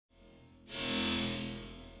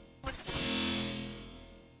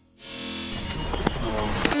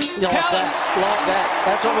Like that.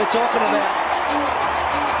 That's what we're talking about.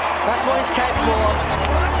 That's what he's capable of.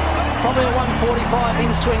 Probably a 145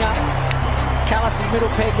 in-swinger. Callis's middle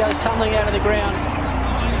peg goes tumbling out of the ground.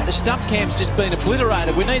 The stump cam's just been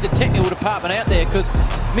obliterated. We need the technical department out there because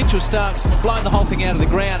Mitchell Starc's blown the whole thing out of the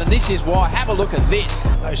ground, and this is why. Have a look at this.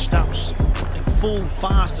 Those stumps, full,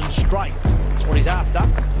 fast and straight. That's what he's after.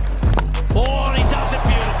 Oh, and he does it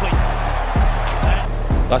beautifully.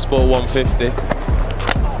 Last ball 150.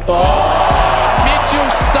 Mitchell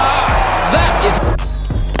Starc. That is...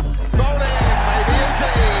 Bowling, maybe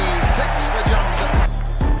easy. 6 for Johnson.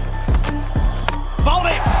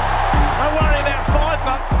 Bowled him. Don't worry about 5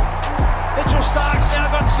 for Mitchell Starc's now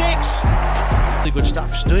got 6. Really good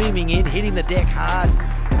stuff. Steaming in, hitting the deck hard,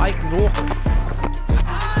 making awkward.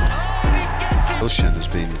 Compilation has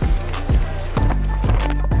been...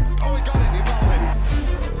 Oh, he got it. He bowled him.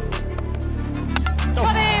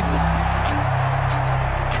 Got him!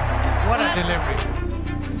 What a delivery.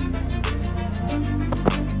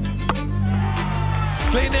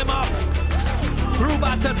 Clean them up. Through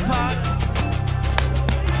batted part.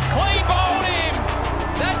 Clean bowled him!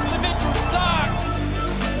 That's the Mitchell Starc!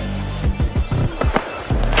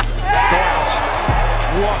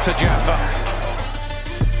 What a jumper.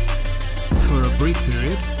 For a brief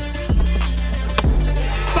period.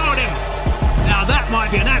 Bowled him! Now that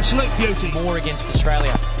might be an absolute beauty. More against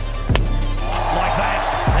Australia. Like that.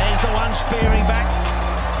 There's the one spearing back.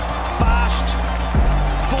 Fast.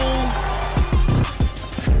 Full.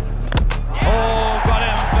 Oh, got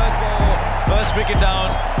him. First ball. First wicket down.